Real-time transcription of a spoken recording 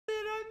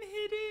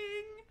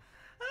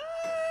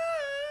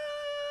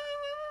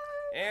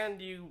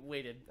And you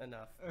waited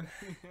enough.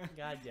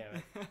 God damn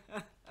it.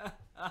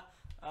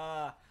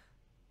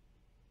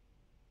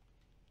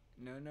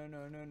 No.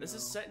 This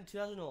is set in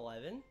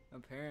 2011?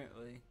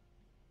 Apparently.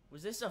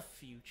 Was this a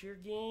future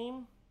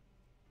game?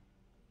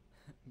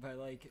 By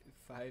like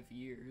 5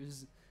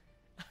 years.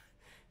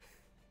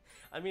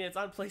 I mean, it's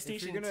on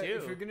PlayStation 2.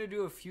 If you're gonna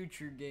do a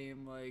future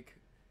game, like...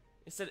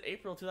 It said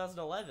April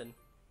 2011.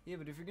 Yeah,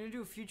 but if you're gonna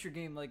do a future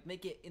game, like,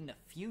 make it in the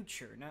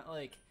future, not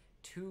like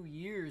 2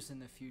 years in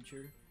the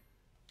future.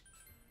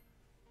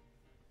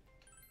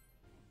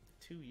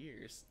 2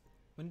 years?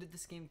 When did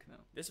this game come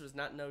out? This was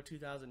not no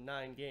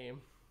 2009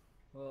 game.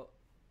 Well,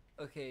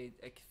 okay,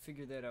 I could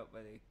figure that out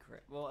by the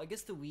correct... Well, I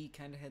guess the Wii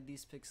kind of had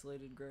these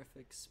pixelated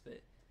graphics,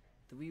 but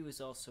the Wii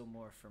was also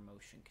more for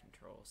motion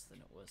controls than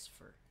it was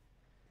for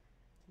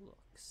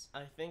looks.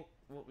 I think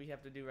what we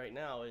have to do right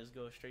now is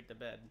go straight to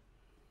bed.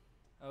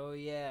 Oh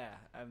yeah,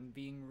 I'm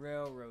being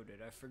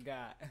railroaded, I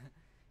forgot.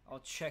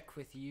 I'll check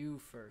with you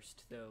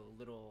first, though,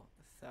 little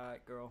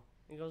thought girl.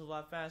 It goes a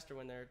lot faster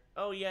when they're...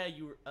 Oh yeah,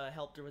 you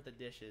helped her with the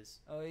dishes.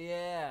 Oh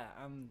yeah,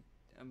 I'm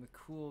a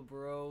cool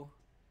bro.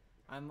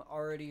 I'm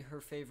already her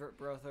favorite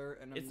brother,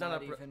 and I'm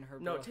not even her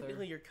brother. No,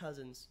 typically you're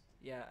cousins.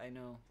 Yeah, I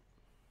know.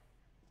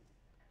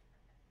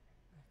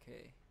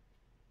 Okay.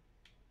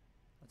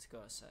 Let's go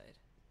outside.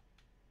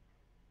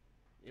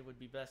 It would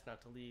be best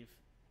not to leave.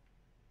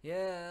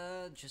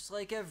 Yeah, just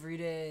like every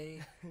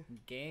day.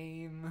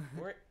 Game.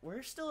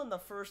 We're still in the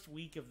first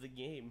week of the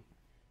game.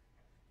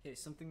 Okay,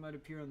 something might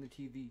appear on the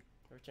TV.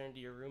 Return to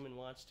your room and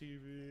watch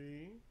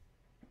TV.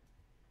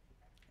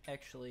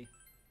 Actually,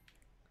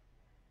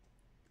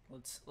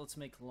 let's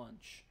make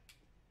lunch.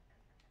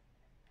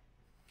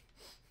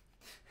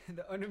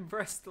 The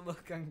unimpressed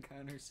look on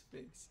Connor's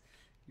face.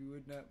 You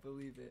would not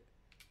believe it.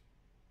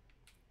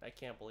 I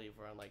can't believe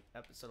we're on like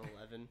episode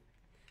 11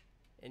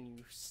 and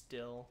you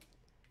still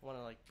want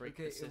to like break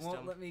the system. It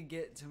won't let me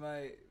get to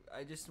my...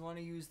 I just want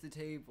to use the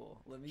table.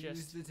 Let me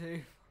use the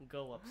table.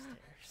 Go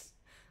upstairs.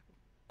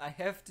 I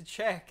have to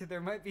check.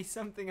 There might be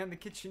something on the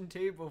kitchen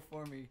table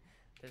for me.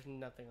 There's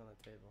nothing on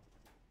the table.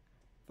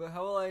 But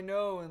how will I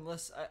know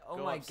unless I... Oh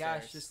my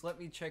upstairs. gosh, just let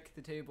me check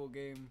the table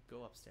game.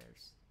 Go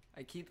upstairs.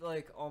 I keep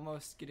like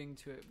almost getting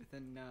to it, but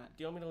then not.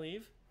 Do you want me to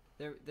leave?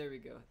 There we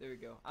go. There we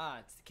go. Ah,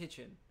 it's the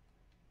kitchen.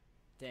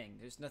 Dang,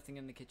 there's nothing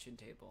on the kitchen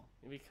table.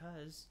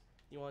 Because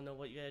you want to know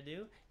what you gotta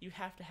do? You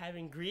have to have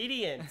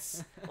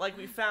ingredients, like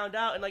we found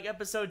out in like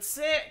episode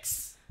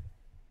 6.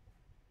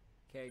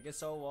 Okay, I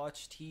guess I'll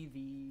watch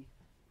TV.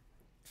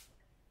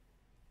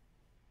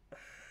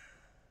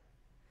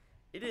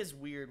 It is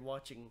weird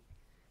watching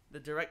the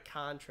direct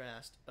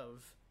contrast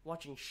of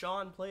watching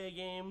Sean play a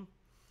game.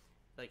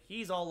 Like,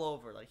 he's all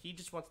over. Like, he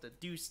just wants to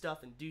do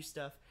stuff and do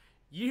stuff.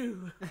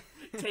 You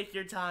take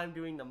your time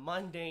doing the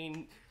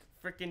mundane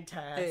freaking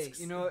tasks. Hey,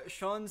 you know what?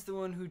 Sean's the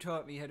one who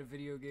taught me how to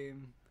video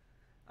game.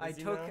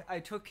 I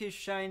took his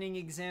shining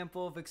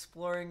example of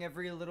exploring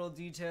every little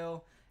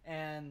detail,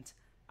 and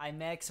I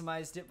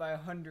maximized it by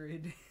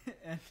 100,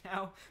 and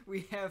now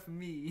we have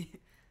me.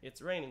 It's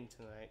raining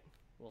tonight.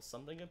 Will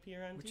something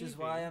appear on TV? Which is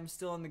why I'm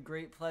still on the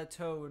Great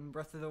Plateau in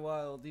Breath of the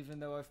Wild, even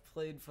though I've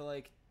played for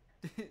like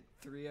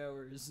 3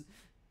 hours.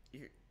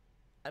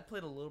 I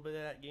played a little bit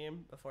of that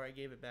game before I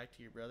gave it back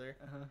to your brother.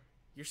 Uh-huh.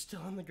 You're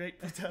still on the Great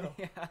Plateau.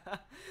 Yeah.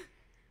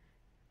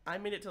 I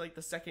made it to like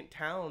the second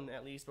town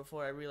at least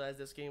before I realized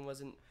this game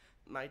wasn't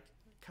my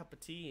cup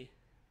of tea.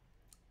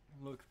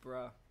 Look,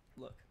 bruh.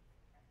 Look.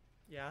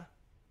 Yeah?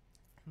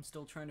 I'm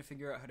still trying to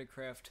figure out how to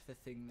craft the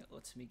thing that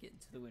lets me get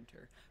into the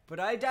winter. But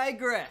I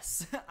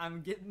digress.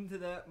 I'm getting to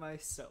that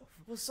myself.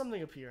 Will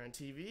something appear on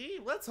TV?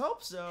 Let's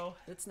hope so.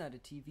 That's not a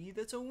TV,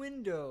 that's a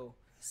window.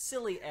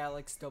 Silly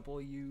Alex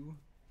W.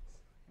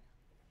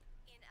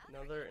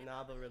 Another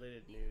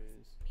Inaba-related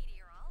news.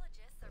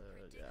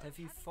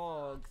 Heavy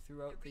fog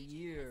throughout the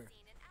year.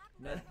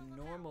 An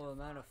abnormal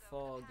amount of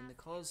fog and the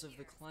cause of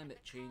the climate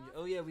change.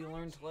 Oh yeah, we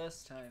learned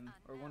last time,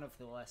 or one of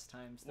the last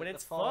times. When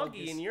it's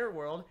foggy in your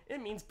world,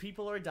 it means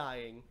people are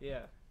dying.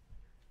 Yeah.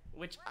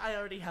 Which I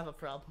already have a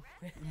problem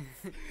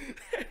with.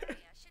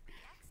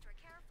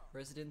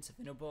 Residents of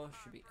Inaba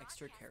should be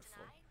extra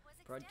careful.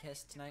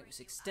 Broadcast tonight was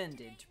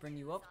extended to bring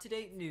you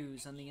up-to-date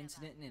news on the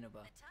incident in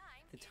Inaba.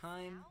 The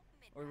time,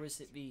 or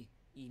was it be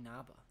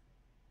Inaba?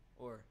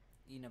 Or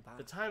Inaba?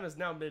 The time is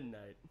now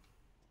midnight.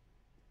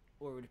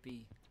 Or would it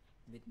be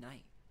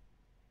midnight?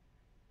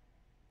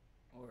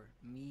 Or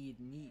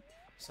midnight?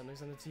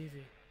 Something's on the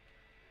TV.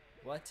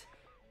 What?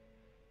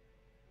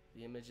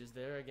 The image is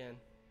there again.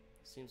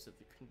 Seems that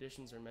the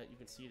conditions are met. You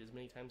can see it as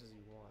many times as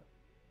you want.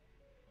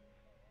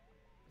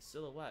 A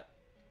silhouette.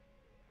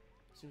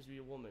 Seems to be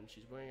a woman.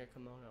 She's wearing a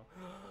kimono.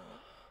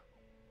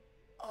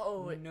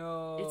 Oh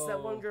no! It's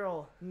that one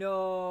girl.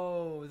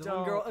 No, the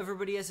one girl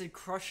everybody has a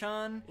crush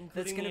on.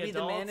 That's gonna be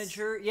the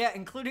manager. Yeah,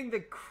 including the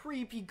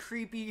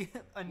creepy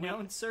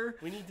announcer.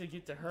 We need to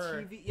get to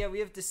her. TV. Yeah, we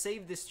have to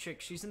save this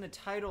chick. She's in the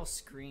title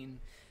screen.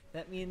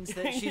 That means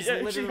that she's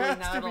literally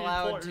not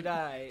allowed to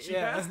die. She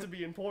has to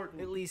be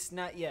important. At least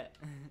not yet.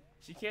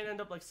 She can't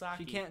end up like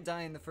Saki. She can't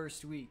die in the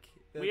first week.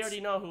 We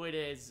already know who it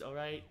is,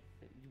 alright?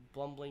 You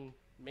blumbling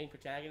main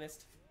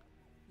protagonist.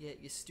 Yeah,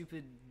 you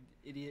stupid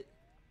idiot.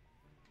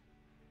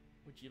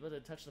 Would you be able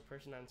to touch the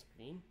person on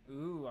screen?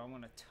 Ooh, I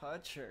want to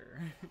touch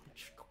her.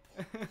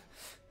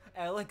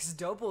 Alex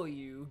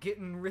W.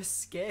 getting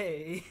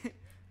risque.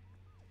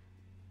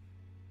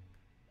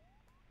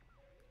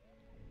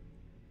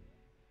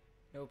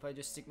 Nope, I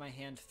just stick my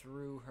hand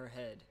through her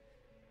head.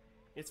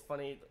 It's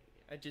funny.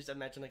 I just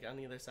imagine like on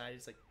the other side,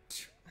 it's like,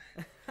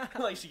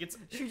 like she gets.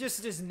 She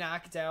just is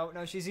knocked out.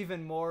 Now she's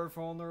even more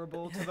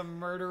vulnerable to the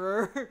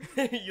murderer.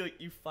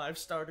 you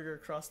 5-starred her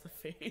across the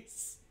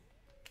face.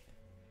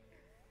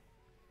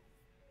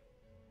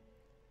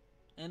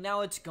 And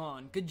now it's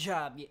gone. Good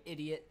job, you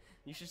idiot.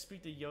 You should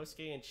speak to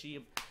Yosuke and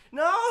she.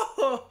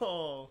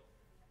 No.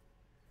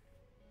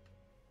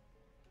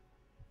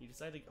 You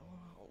decided.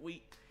 Oh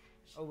wait.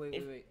 Oh wait.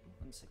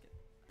 1 second.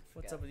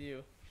 What's up with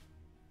you?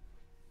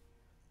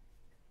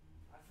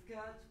 I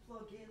forgot to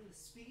plug in the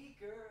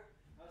speaker.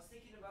 I was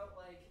thinking about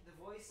like the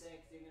voice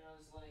acting, and I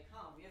was like,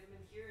 we haven't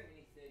been hearing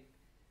anything.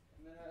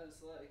 And then I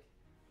was like,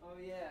 oh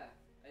yeah,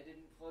 I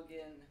didn't plug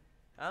in.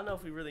 I don't know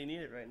if we really need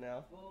it right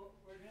now. Well,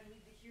 we're gonna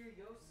need to hear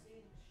Yosuke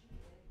and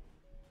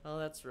Shige. Oh,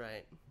 that's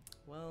right.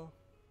 Well,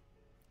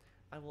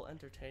 I will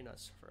entertain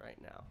us for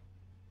right now.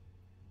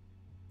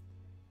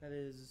 That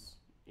is,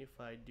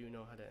 if I do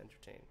know how to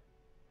entertain.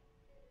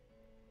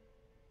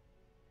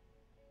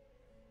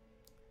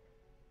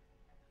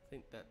 I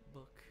think that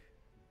book,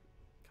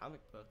 comic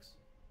books,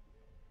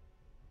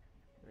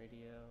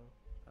 radio,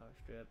 power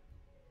strip.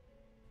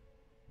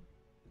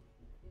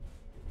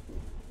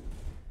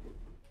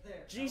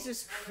 There.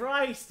 Jesus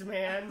Christ,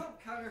 man!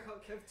 Connor, how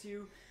kept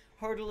you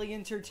heartily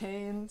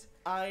entertained?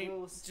 I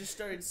just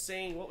started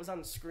saying what was on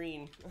the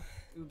screen.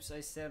 Oops,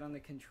 I sat on the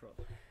control.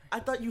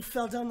 I thought you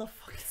fell down the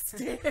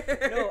fucking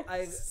stairs. No,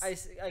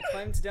 I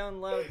climbed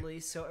down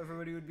loudly so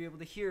everybody would be able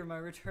to hear my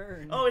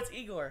return. Oh, it's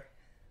Igor.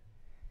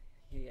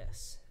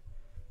 Yes.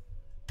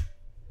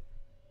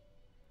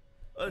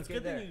 Oh, it's Okay,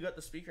 good there. thing you got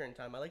the speaker in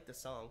time. I like the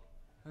song.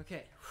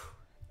 Okay.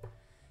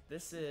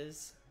 This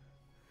is...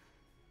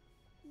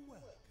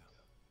 Welcome.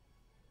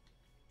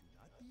 Do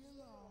not be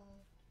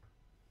alarmed.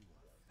 You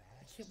are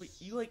I fast. can't believe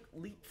you like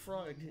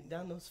leapfrogged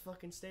down those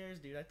fucking stairs,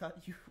 dude. I thought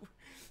you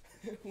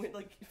went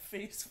like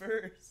face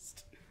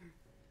first.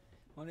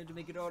 Wanted to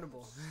make it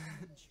audible.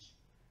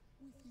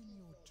 Within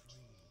your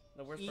dream.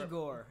 The worst part-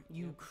 Igor,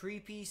 you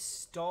creepy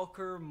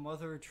stalker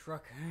mother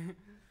trucker.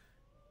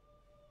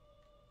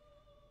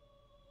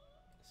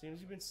 Seems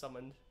you've been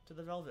summoned to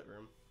the Velvet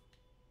Room.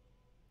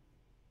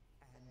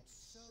 And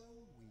so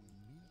we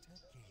meet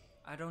again.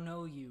 I don't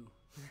know you.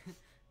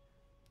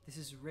 This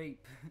is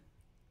rape.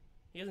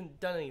 He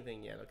hasn't done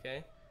anything yet,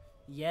 okay?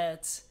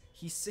 Yet,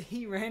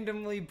 he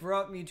randomly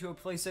brought me to a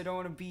place I don't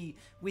want to be,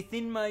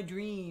 within my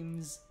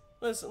dreams.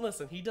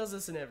 Listen, he does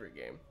this in every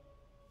game.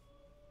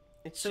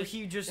 So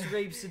he just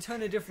rapes a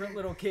ton of different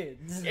little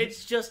kids.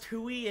 It's just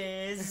who he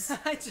is.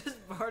 I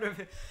just part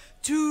of it.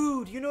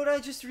 Dude, you know what I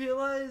just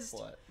realized?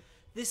 What?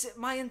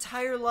 My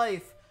entire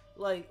life,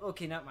 like,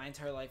 okay, not my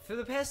entire life, for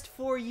the past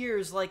 4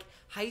 years, like,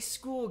 high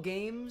school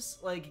games,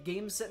 like,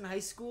 games set in high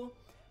school,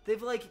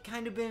 they've, like,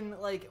 kind of been,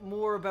 like,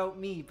 more about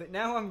me, but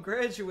now I'm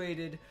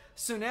graduated,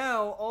 so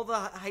now all the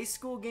high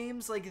school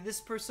games, like this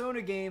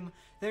Persona game,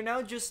 they're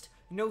now just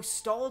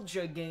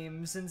nostalgia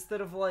games instead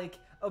of, like,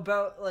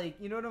 about,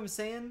 like, you know what I'm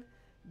saying?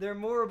 They're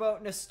more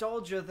about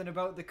nostalgia than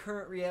about the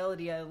current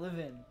reality I live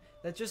in.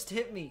 That just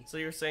hit me. So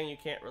you're saying you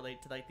can't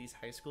relate to like these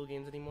high school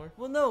games anymore?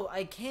 Well, no,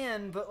 I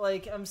can, but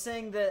like I'm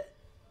saying that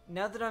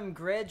now that I'm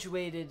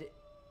graduated,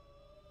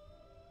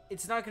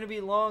 it's not going to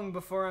be long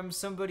before I'm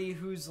somebody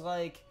who's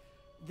like,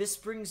 this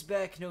brings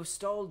back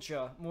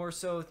nostalgia more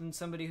so than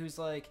somebody who's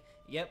like,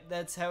 yep,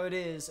 that's how it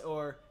is,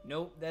 or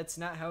nope, that's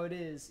not how it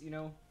is. You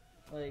know,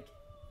 like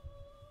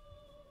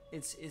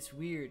it's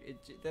weird.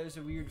 That was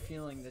a weird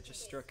feeling that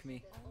just struck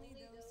me. Only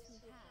those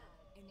who have,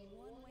 in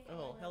one way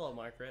or Oh, hello,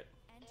 Margaret.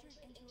 entered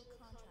into a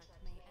contract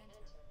may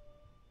enter.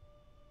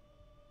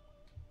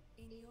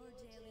 In your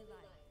daily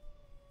life,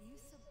 you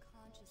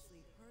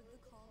subconsciously heard the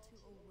call to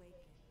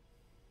awaken,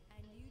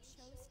 and you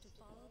chose to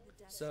follow the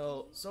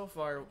destiny. So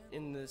far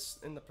in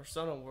the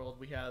Persona world,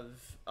 we have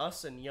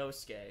us and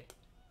Yosuke,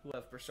 who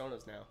have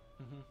personas now.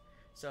 Mm-hmm.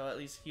 So at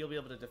least he'll be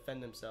able to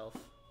defend himself,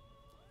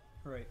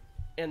 Right.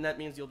 and that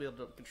means you'll be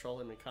able to control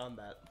him in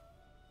combat.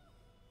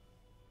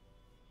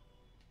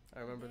 I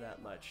remember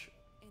that much.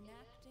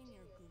 Enacting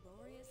your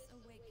glorious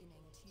awakening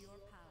to your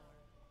power.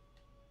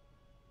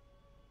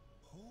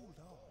 Hold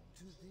on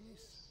to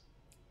this.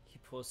 He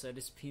pulls out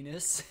his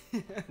penis.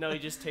 No, he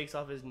just takes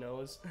off his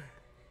nose.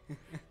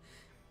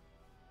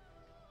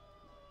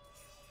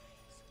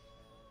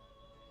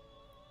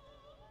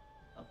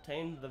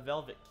 Obtain the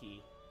Velvet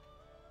Key.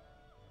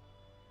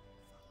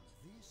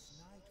 From this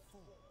night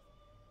forth,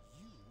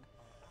 you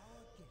are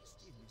our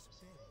guest in this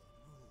very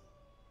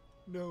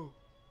room. No.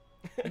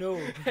 No.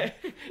 I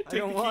Take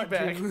don't the want key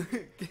back. to.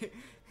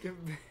 Your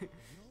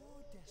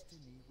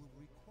destiny will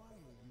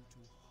require you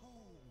to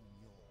hone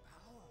your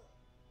power.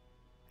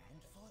 And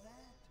for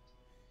that,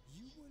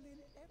 you will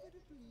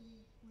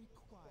inevitably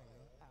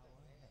require our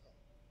help.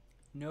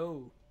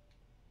 No.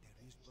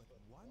 There is but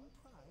one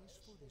prize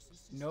for this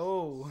assistance.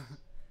 No.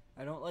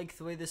 I don't like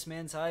the way this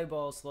man's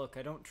eyeballs look.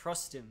 I don't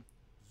trust him.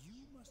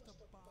 You must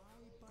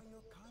abide by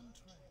your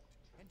contract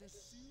and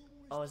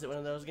assume Oh, is it one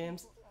of those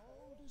games? for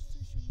all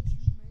decisions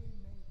you may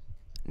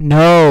make.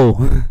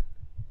 No.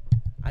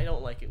 I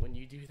don't like it when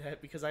you do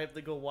that because I have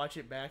to go watch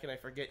it back and I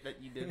forget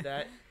that you did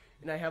that.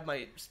 And I have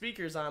my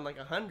speakers on like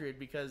 100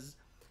 because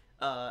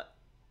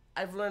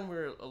I've learned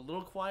we're a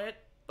little quiet,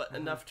 but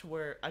enough to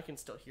where I can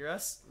still hear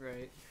us.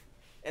 Right.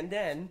 And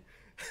then,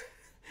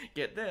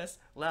 get this,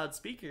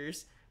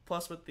 loudspeakers,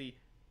 plus with the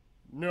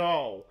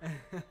no.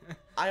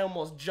 I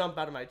almost jump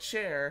out of my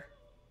chair.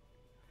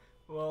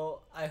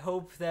 Well, I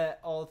hope that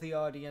all the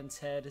audience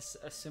had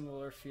a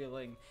similar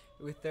feeling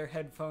with their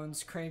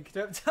headphones cranked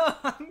up to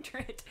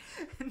 100.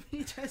 And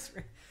he just...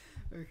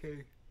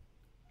 Okay.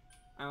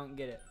 I don't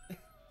get it.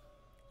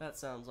 That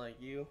sounds like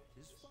you.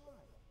 Tis fine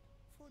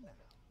for now.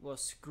 Well,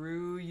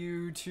 screw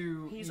you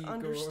too, He's Igor.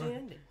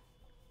 understanding.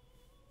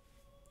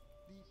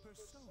 The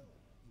persona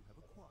you have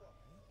acquired,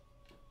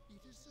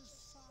 it is a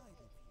side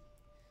of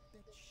you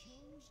that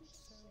shows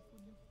itself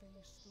when you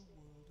face the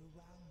world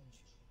around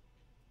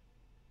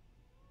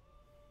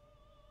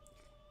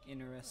you.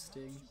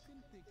 Interesting. Perhaps you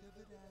can think of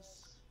it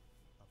as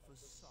a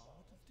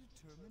facade of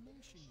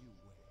determination you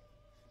wear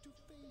to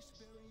face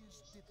various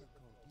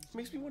difficulties.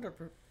 Makes me wonder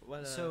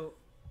what. So,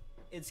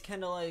 it's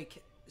kind of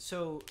like...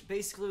 So,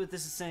 basically what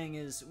this is saying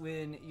is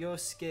when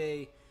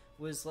Yosuke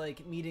was,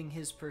 like, meeting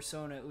his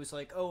persona, it was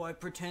like, oh, I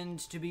pretend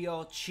to be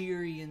all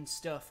cheery and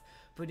stuff,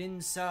 but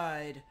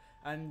inside,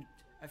 I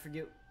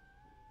forget...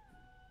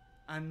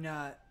 I'm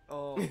not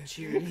all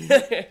cheery.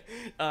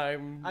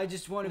 I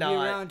just want to be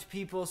around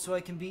people so I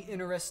can be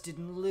interested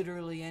in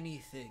literally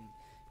anything.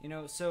 You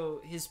know,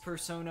 so his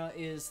persona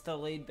is the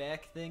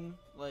laid-back thing.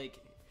 Like,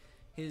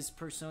 his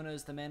persona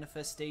is the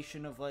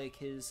manifestation of, like,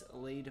 his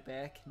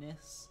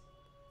laid-backness.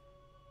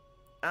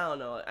 I don't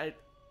know.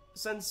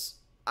 Since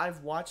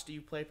I've watched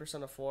you play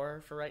Persona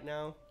 4 for right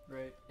now,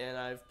 Right. and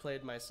I've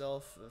played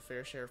myself a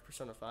fair share of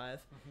Persona 5,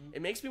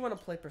 it makes me want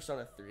to play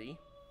Persona 3.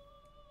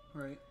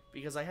 Right.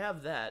 Because I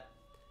have that,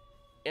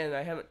 and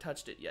I haven't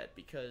touched it yet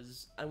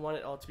because I want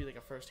it all to be like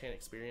a first-hand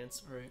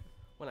experience Right.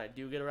 when I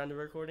do get around to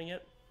recording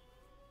it.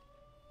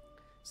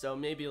 So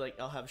maybe like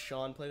I'll have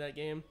Sean play that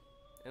game,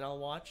 and I'll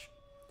watch.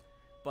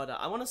 But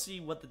I want to see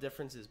what the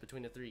difference is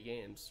between the three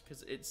games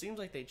because it seems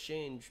like they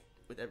change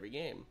with every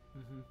game.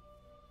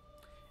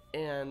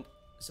 And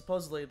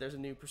supposedly there's a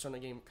new Persona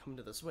game coming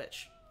to the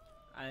Switch.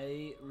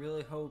 I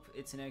really hope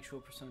it's an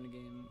actual Persona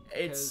game.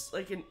 It's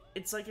like an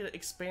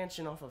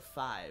expansion off of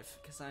 5.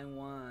 Because I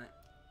want...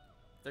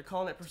 They're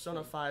calling it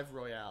Persona 5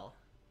 Royale.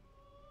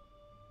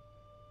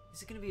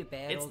 Is it going to be a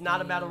battle It's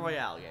not a game? battle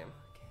royale game.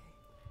 Okay.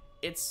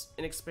 It's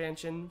an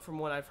expansion from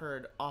what I've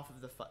heard off of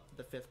the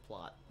 5th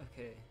plot.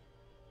 Okay.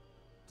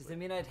 Does that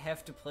mean I'd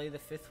have to play the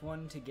 5th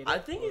one to get it? I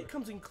think or- it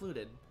comes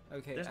included.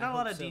 Okay. There's I not a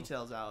lot hope of so.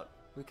 details out.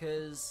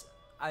 Because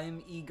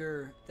I'm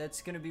eager.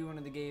 That's going to be one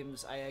of the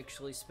games I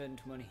actually spend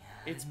money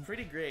on. It's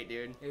pretty great,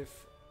 dude. If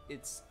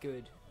it's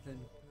good, then...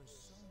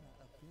 Persona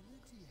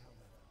ability,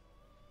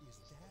 however, is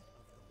that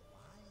of the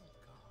wild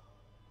card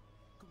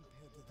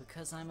compared to the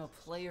Because I'm a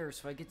player,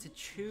 so I get to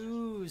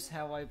choose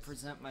how I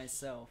present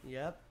myself.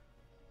 Yep.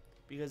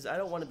 Because I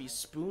don't want to be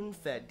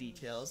spoon-fed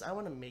details. I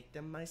want to make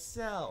them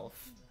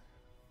myself.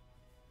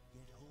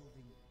 yet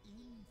holding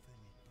infinite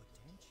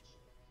potential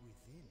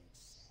within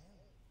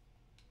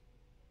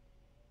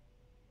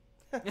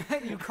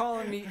itself. You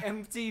calling me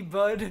empty,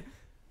 bud?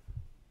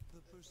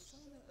 The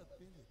persona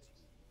ability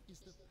is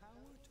the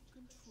power to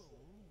control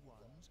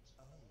one's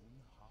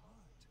own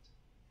heart,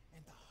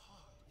 and the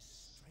heart is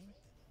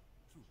strengthened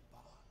through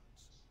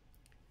bonds.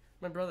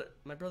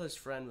 My brother's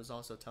friend was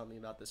also telling me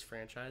about this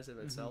franchise of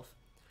itself.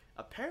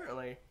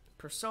 Apparently,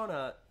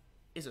 Persona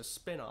is a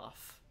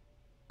spin-off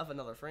of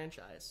another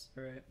franchise.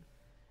 Right.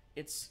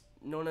 It's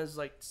known as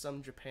like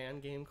some Japan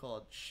game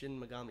called Shin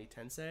Megami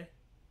Tensei.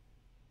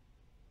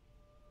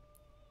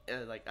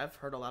 Like I've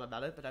heard a lot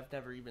about it, but I've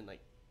never even like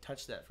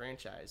touched that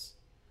franchise.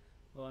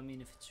 Well, I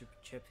mean, if it's a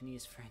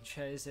Japanese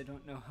franchise, I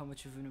don't know how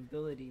much of an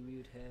ability we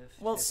would have.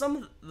 Well, some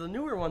of the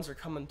newer ones are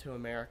coming to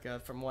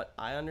America, from what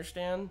I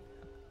understand.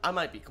 I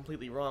might be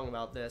completely wrong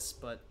about this,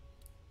 but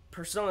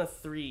Persona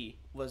 3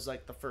 was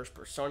like the first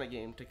Persona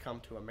game to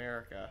come to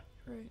America.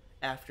 Right.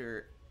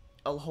 After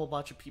a whole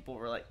bunch of people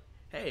were like,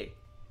 "Hey,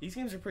 these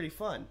games are pretty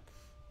fun,"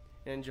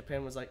 and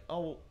Japan was like,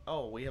 "Oh,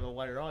 we have a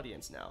wider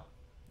audience now."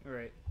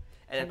 Right.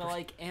 And Kind of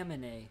like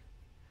Amine.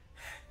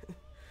 And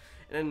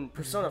then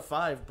Persona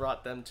 5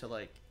 brought them to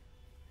like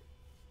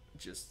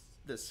just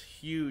this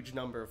huge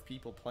number of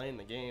people playing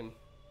the game.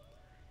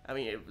 I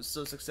mean, it was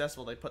so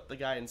successful they put the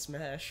guy in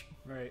Smash.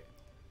 Right.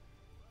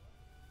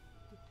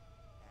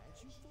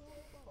 As you form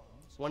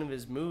bonds, One of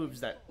his moves,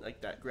 that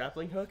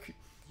grappling hook,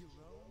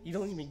 you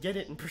don't even get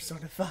it in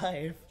Persona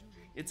 5.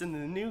 It's in the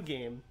new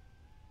game.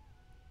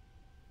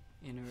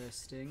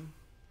 Interesting.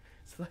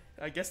 So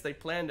I guess they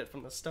planned it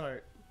from the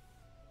start.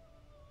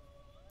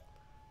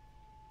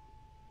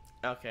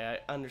 Okay,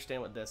 I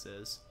understand what this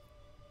is.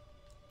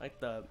 Like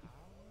the...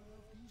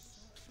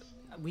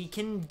 We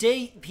can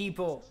date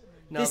people.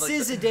 No, this like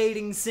is the- a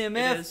dating sim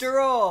It after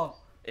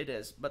all. It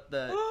is, but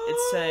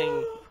it's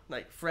saying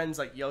like friends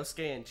like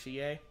Yosuke and Chie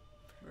have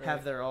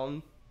Right. their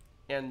own,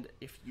 and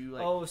if you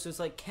like, Oh, so it's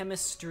like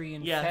chemistry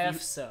and Yeah,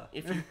 FAFSA.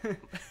 if you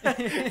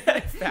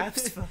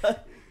FAFSA.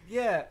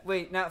 Yeah,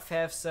 wait, not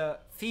FAFSA,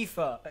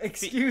 FIFA.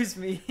 Excuse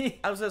me.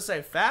 I was gonna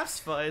say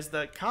FAFSA is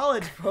the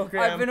college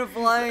program. I've been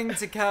applying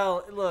to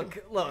college.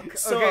 Look.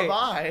 So okay. have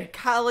I.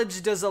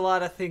 College does a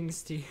lot of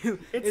things to you.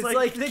 It's like,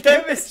 like the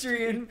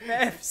chemistry in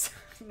FAFSA.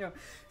 No,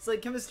 it's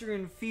like chemistry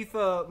in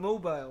FIFA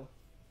Mobile.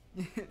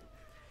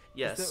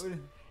 Yes. Is that what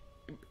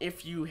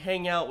If you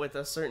hang out with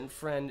a certain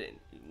friend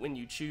when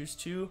you choose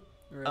to,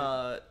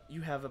 Right.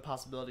 you have a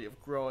possibility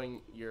of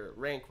growing your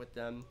rank with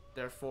them.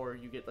 Therefore,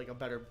 you get like a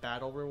better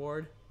battle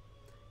reward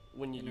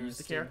when you use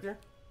the Interesting. character.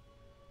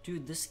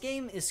 Dude, this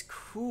game is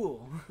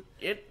cool.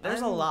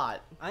 There's a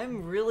lot.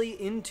 I'm really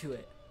into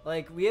it.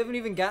 Like, we haven't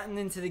even gotten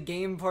into the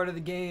game part of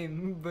the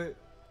game, but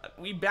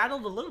We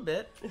battled a little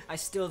bit. I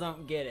still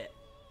don't get it.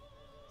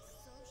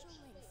 Social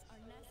links are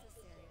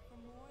necessary for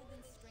more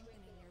than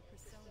strengthening your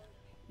persona.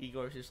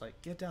 Igor's just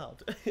like, get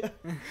out.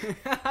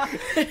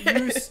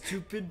 You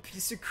stupid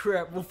piece of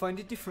crap. We'll find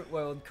a different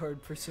wild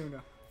card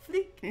persona.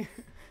 Flick. At times,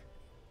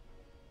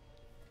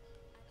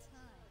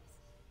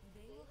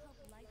 they will help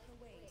light the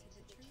way to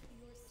the truth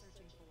you're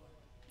searching for.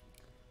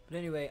 But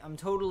anyway, I'm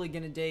totally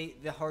gonna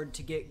date the hard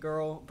to get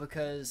girl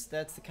because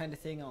that's the kind of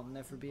thing I'll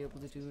never be able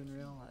to do in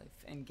real life.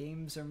 And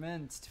games are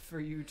meant for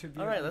you to be.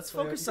 All able right, to let's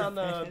play out focus your on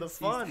the fantasies.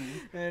 fun.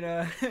 And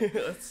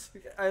let's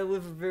I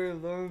live a very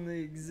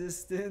lonely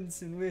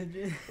existence in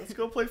which. let's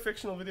go play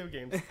fictional video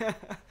games.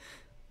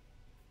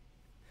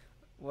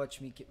 Watch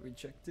me get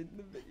rejected in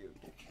the video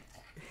game.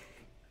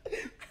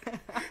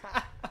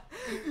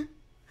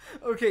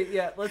 Okay,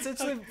 yeah, let's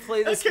actually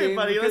play this Okay, game.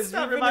 buddy, let's because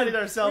stop we've been reminding in-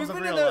 ourselves we've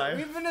of been real in life.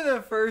 We've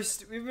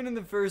been in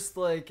the first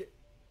like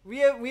we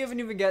haven't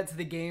even got to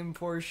the game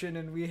portion,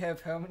 and we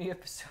have how many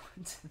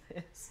episodes of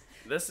this?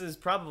 This is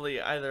probably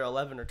either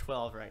 11 or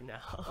 12 right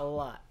now. A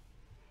lot.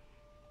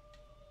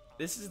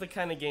 This is the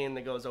kind of game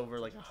that goes over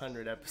like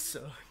 100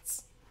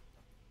 episodes.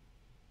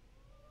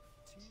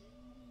 Till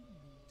we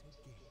meet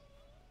again.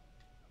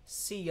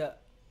 See ya.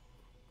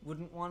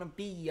 Wouldn't want to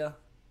be ya.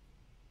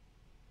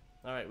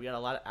 All right, we got a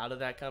lot out of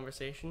that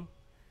conversation.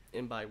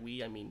 And by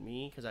we, I mean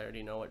me, because I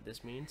already know what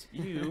this means.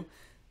 You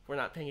were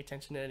not paying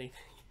attention to anything.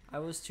 I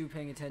was too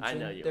paying attention. I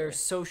know you There's were.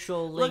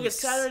 social links. Look, it's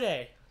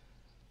Saturday.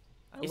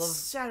 I It's love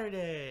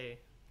Saturday.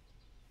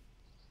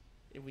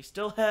 And we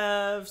still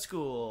have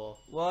school.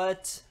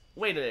 what?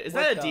 Wait a minute, is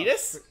What that the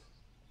Adidas?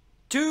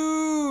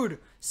 Dude,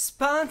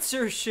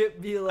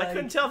 sponsorship be like. I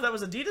couldn't tell if that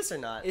was Adidas or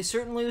not. It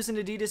certainly was an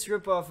Adidas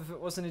ripoff if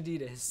it wasn't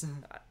Adidas.